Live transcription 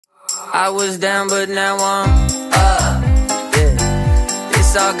I was down, but now I'm up. Yeah,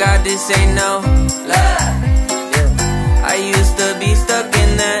 this all God, this ain't no lie. Yeah, I used to be stuck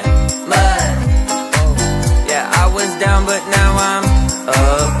in that mud. Yeah, I was down, but now I'm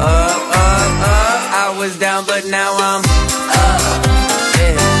up, up, up, up. I was down, but now I'm up.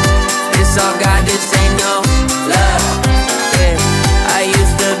 Yeah, this all God, this ain't no love. Yeah, I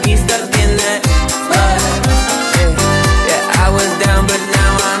used to be stuck in that mud. Yeah, I was down, but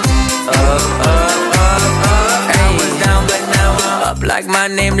now I'm up, up, up, up. I was down, but now I'm up like my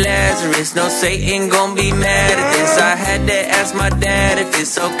name Lazarus. No Satan gon' be mad at this. I had to ask my dad if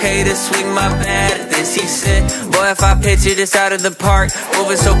it's okay to swing my bat at this. He said, boy, if I picture this out of the park,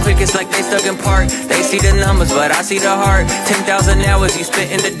 moving so quick it's like they stuck in park. They see the numbers, but I see the heart. 10,000 hours you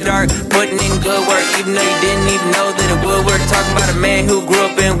spent in the dark, putting in good work, even though you didn't even know that it would work. Talking about a man who grew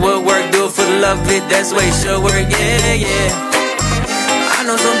up in woodwork, do it for the love of it, that's the way it should work, yeah, yeah. I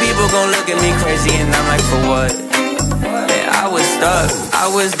know some people gon' look at me crazy and I'm like, for what? Yeah, I was stuck, I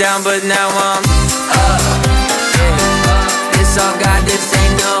was down, but now I'm up. Yeah, this all God, this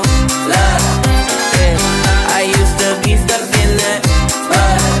ain't no love. Yeah, I used to be stuck in that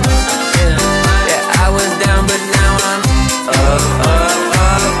mud. Yeah, I was down, but now I'm up, up,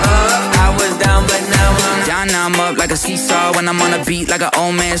 up, up. I was down, but now I'm down, now I'm up like a seesaw. When I'm on a beat like an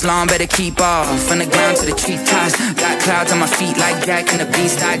old man's lawn, better keep off. From the ground to the treetops, got clouds on my feet like Jack and the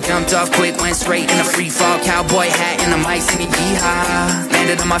Beast. I jumped off quick, went straight in a free fall. Cowboy hat and the mic singing yeehaw.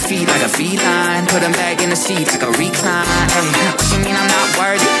 Landed on my feet like a feline, put them back in the seat like a recline. Ay, what you mean I'm not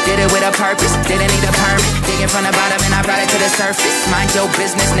worthy? Did it with a purpose, didn't need a permit. Digging from the bottom and I brought it to the surface. Mind your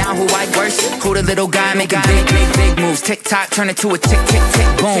business, now who I worship. Who the little guy making big moves. Tick tock, turn it to a tick, tick, tick,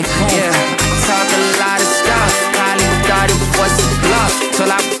 boom. Yeah, talk a lot of stuff, probably thought it was a bluff,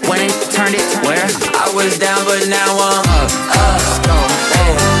 till I went and turned it where I was down, but now I'm up,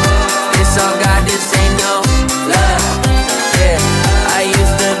 up.